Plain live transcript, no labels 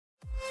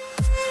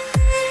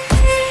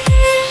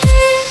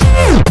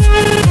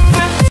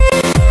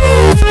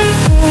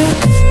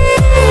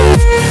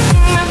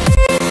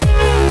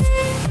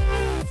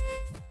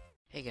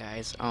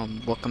guys,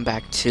 welcome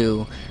back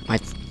to my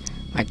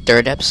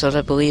third episode,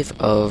 I believe,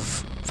 of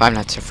Five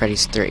Nights at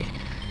Freddy's 3.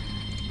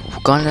 We're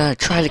gonna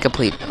try to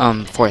complete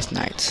fourth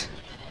night.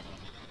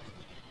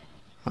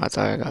 I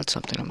thought I got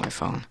something on my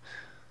phone,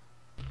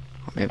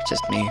 or maybe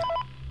just me.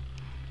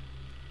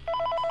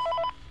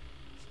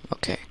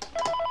 Okay.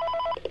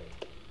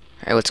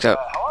 Hey, let's go.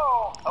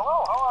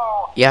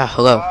 Hello. Yeah,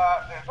 hello.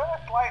 There's been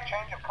a slight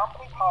change of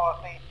company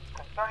policy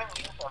concerning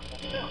use of the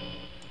suit.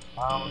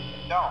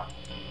 Don't.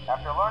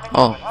 After learning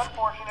of an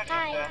unfortunate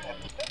incident at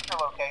the sister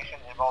location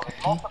involving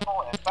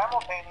multiple and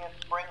simultaneous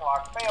spring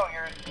lock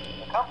failures,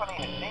 the company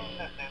has deemed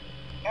the suit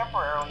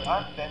temporarily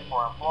unfit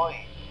for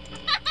employees.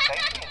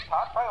 Safety is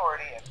top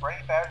priority at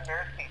Freddy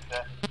Fazbear's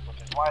Pizza, which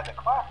is why the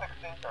classic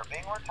suits are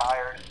being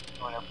retired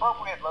to an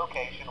appropriate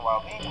location while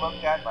being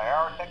looked at by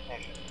our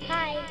technicians.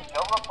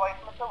 Until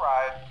replacements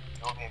arrive,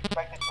 you will be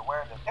expected to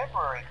wear the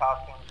temporary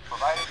costumes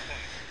provided to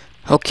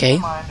you. Okay.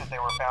 Keep in mind that they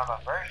were found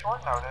on very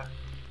short notice,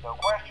 so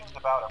questions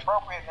about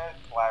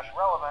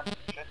appropriateness/relevance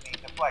should be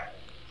deflected.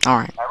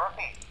 Alright. I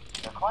repeat,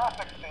 the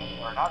classic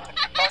suits are not to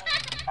be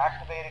touched,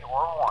 activated,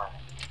 or worn.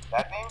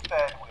 That being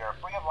said, we are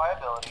free of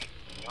liability.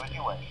 Do as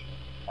you wish.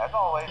 As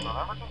always,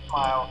 remember to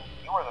smile.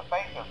 You are the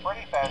face of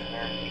Freddy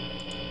Fazbear's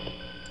Pizza.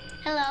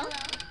 Hello?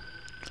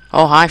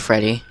 Oh, hi,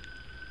 Freddy.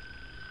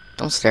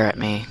 Don't stare at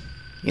me.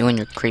 You and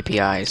your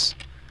creepy eyes.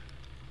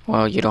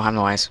 Well, you don't have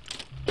no eyes.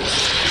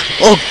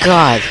 Oh,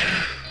 God!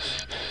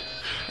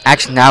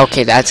 Actually, now,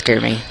 okay, that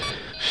scared me.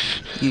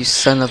 You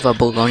son of a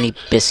bologna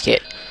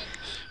biscuit.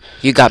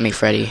 You got me,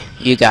 Freddy.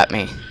 You got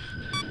me.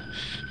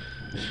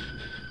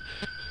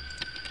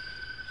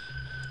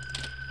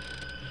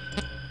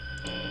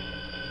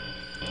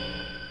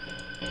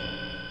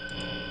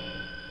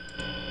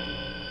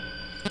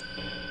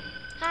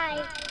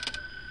 Hi.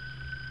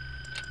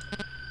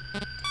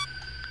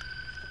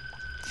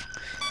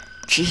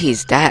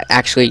 Jeez, that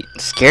actually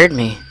scared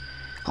me.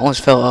 I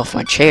almost fell off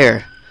my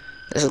chair.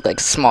 This is like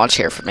a small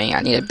chair for me.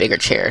 I need a bigger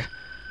chair.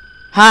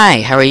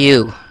 Hi, how are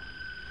you?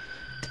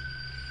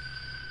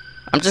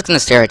 I'm just gonna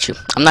stare at you.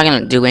 I'm not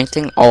gonna do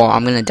anything. Oh,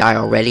 I'm gonna die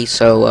already,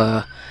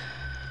 so,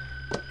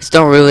 it's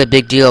not really a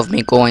big deal of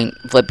me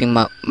flipping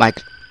my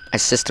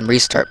system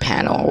restart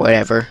panel or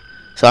whatever.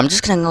 So I'm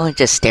just gonna go and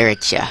just stare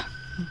at you.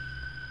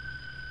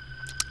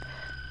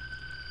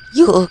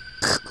 You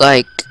look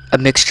like a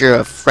mixture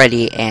of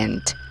Freddy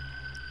and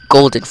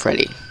Golden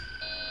Freddy.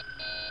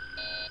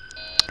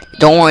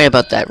 Don't worry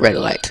about that red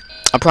light.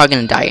 I'm probably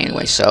gonna die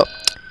anyway, so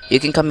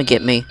you can come and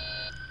get me.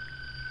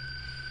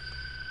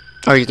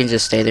 Or you can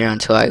just stay there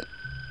until I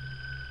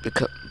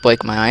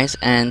blink my eyes.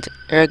 And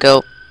there I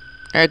go.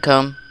 There I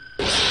come.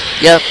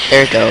 Yep,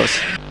 there it goes.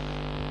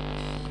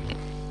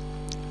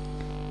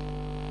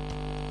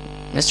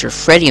 Mr.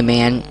 Freddy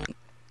Man.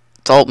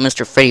 It's all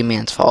Mr. Freddy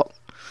Man's fault.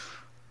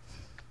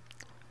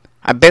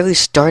 I barely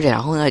started.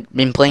 I only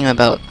been playing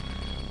about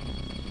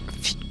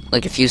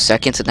a few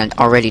seconds and then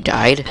already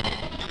died.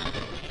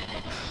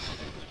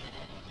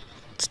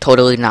 It's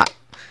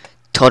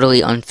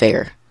totally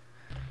unfair.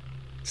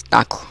 It's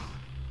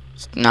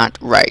not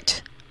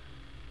right.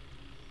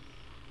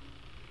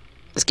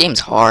 This game's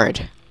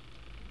hard.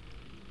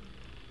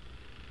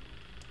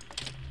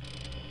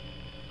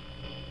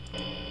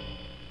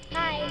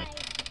 Hi.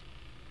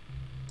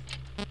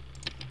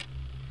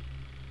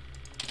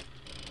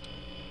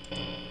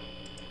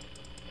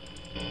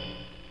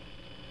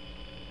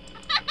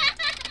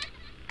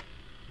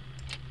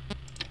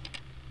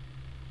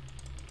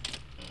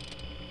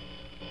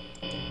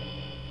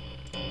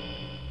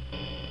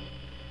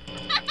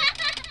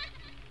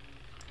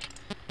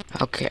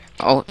 Okay.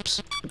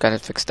 Oops. Gotta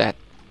fix that.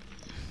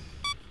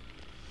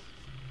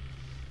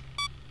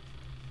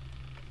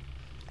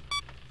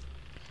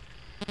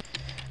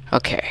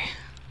 Okay.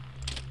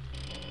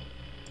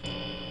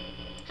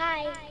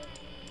 Hi.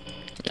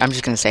 I'm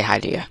just gonna say hi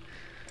to you.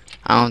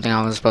 I don't think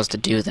I was supposed to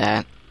do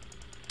that.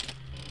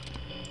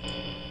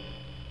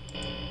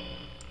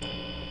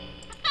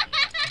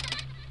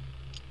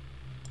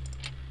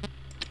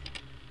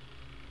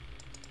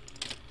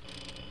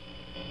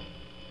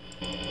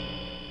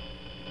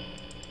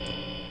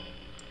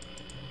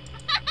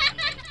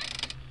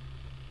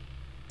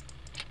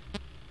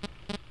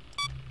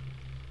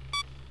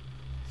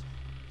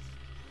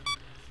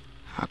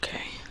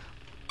 Okay.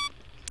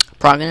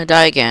 Probably gonna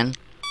die again,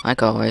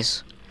 like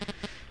always.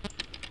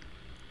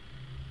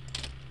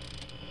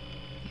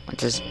 I'm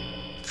just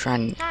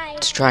trying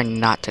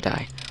not to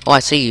die. Oh, I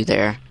see you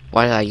there.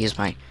 Why did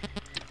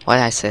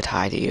I said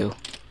hi to you?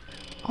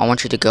 I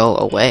want you to go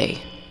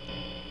away.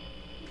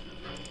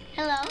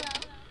 Hello?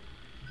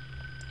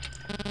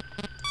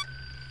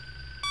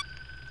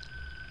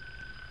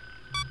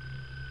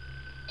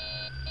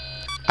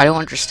 I don't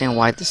understand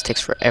why this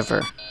takes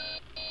forever.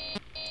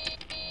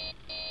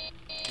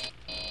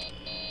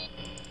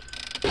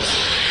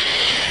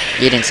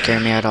 You didn't scare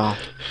me at all.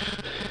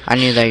 I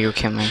knew that you were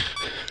coming.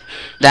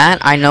 That,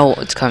 I know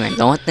it's coming.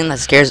 The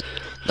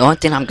only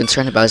thing I'm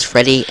concerned about is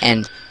Freddy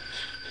and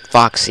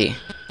Foxy.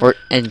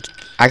 And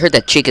I heard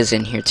that Chica's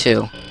in here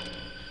too.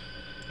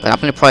 But I'm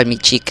gonna probably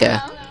meet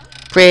Chica.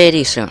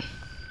 pretty soon.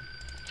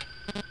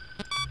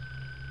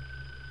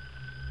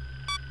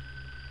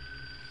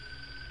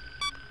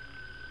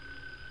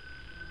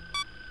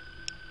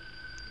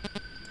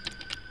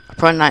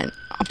 I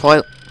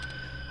probably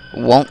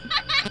won't.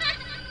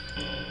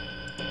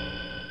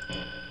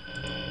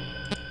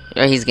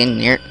 Yeah, he's getting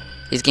near.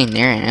 He's getting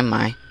near, am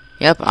I?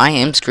 Yep, I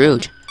am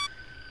screwed.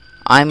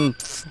 I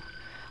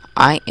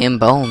am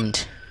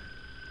boned.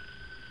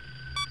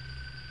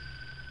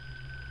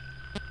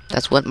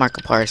 That's what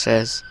Markiplier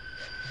says.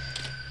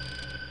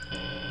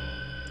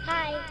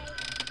 Hi.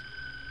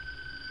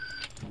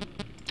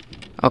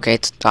 Okay,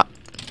 it stopped.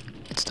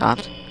 It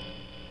stopped.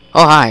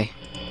 Oh, hi.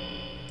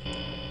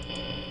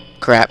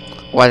 Crap.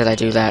 Why did I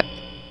do that?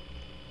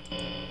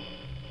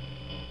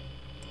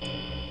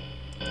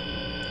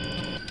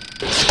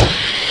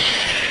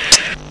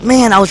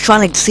 Man, I was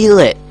trying to seal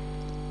it.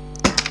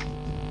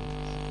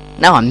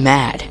 Now I'm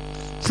mad.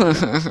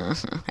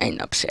 I'm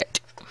upset.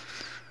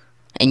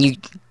 And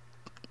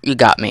you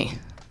got me.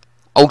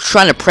 I was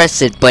trying to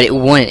press it, but it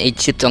wouldn't. It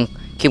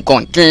kept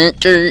going.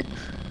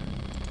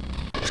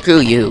 Screw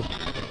you.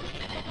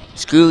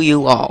 Screw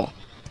you all.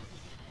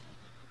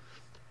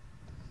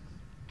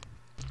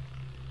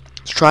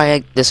 Let's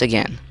try this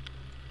again.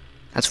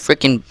 That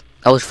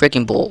was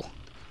freaking bull.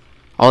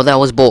 All that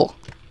was bull.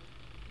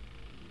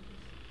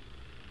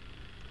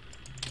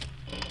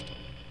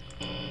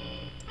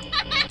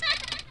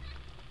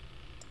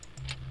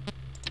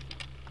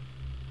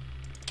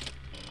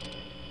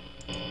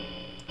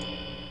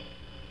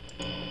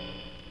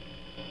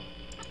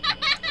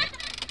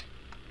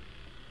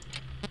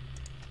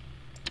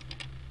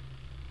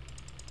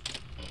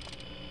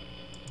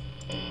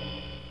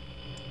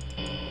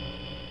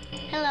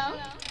 Hello.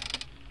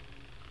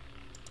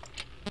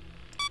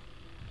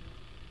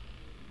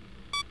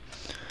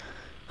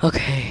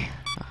 Okay.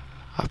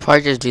 I'll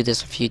probably just do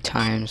this a few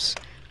times.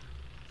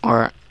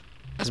 Or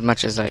as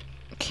much as I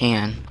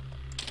can.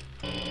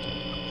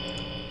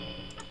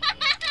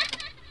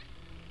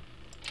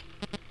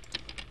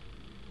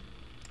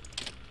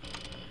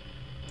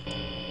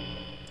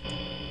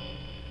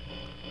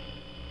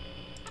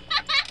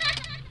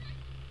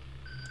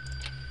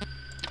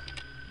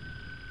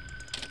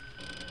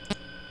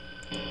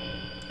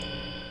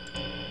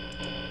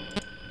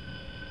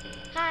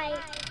 Hi.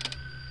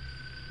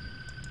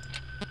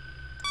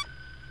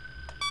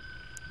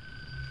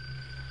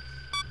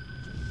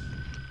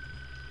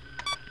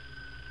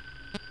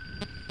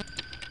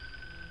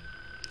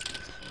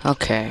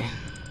 Okay.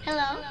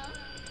 Hello.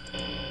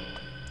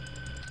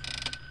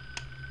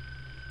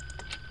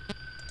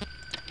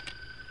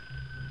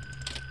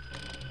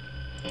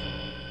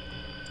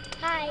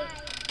 Hi.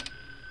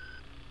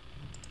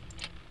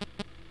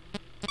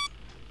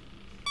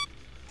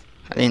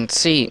 I didn't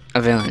see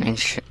a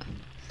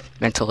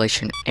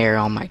ventilation air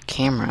on my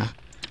camera.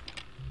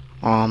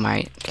 Or on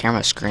my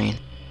camera screen.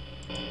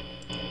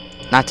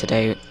 Not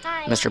today,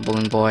 Hi. Mr.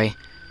 Balloon Boy.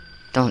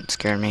 Don't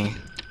scare me.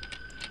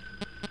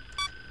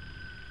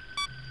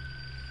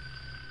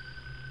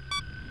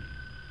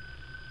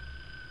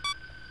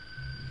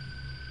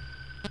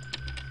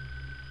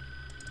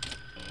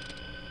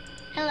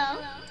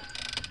 Hello.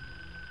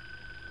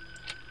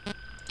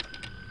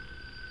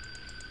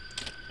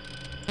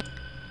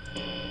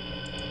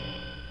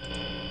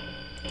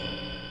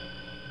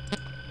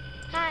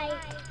 Hi.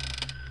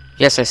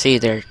 Yes, I see you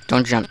there.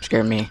 Don't jump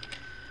scare me.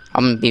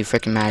 I'm gonna be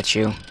freaking mad at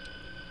you.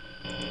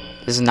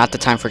 This is not the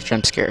time for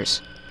jump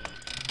scares.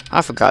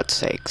 Oh, for God's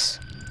sakes.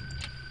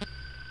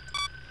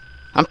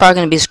 I'm probably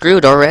gonna be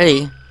screwed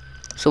already.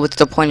 So what's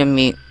the point of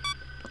me?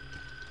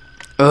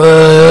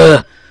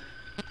 Ugh!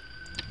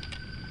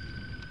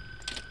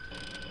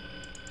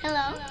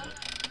 Hello.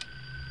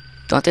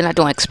 I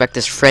don't expect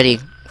this Freddy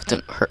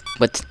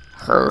with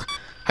her.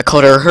 I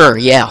called her her.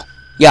 Yeah,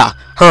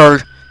 her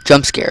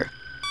jump scare.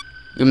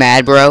 You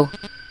mad, bro?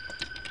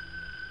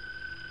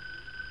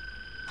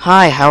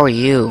 Hi, how are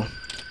you?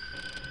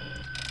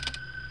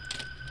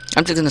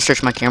 I'm just gonna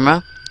search my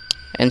camera,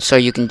 and so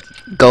you can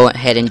go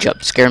ahead and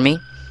jump scare me,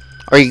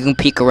 or you can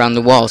peek around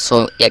the wall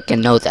so it can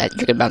know that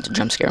you're about to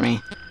jump scare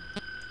me.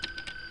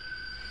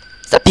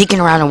 Stop peeking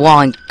around the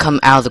wall and come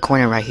out of the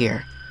corner right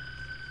here.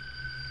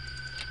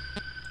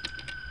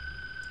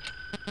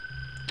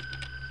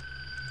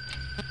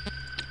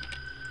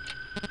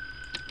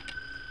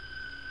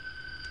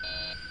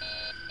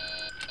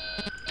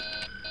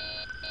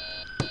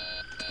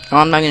 No,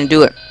 I'm not gonna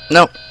do it.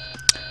 No.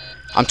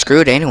 I'm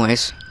screwed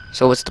anyways.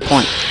 So what's the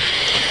point?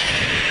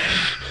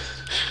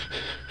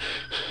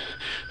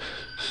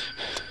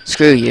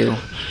 Screw you.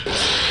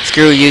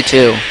 Screw you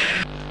too.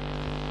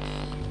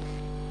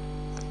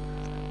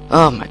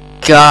 Oh my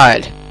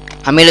god.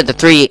 I made it to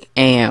 3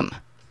 AM.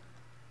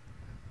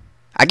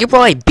 I could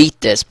probably beat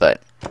this,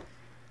 but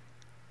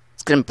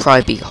it's gonna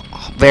probably be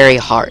very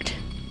hard.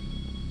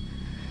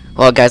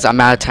 Well guys, I'm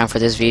out of time for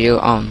this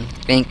video.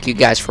 Thank you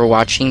guys for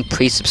watching.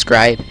 Please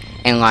subscribe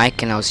and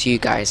like, and I'll see you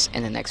guys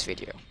in the next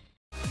video.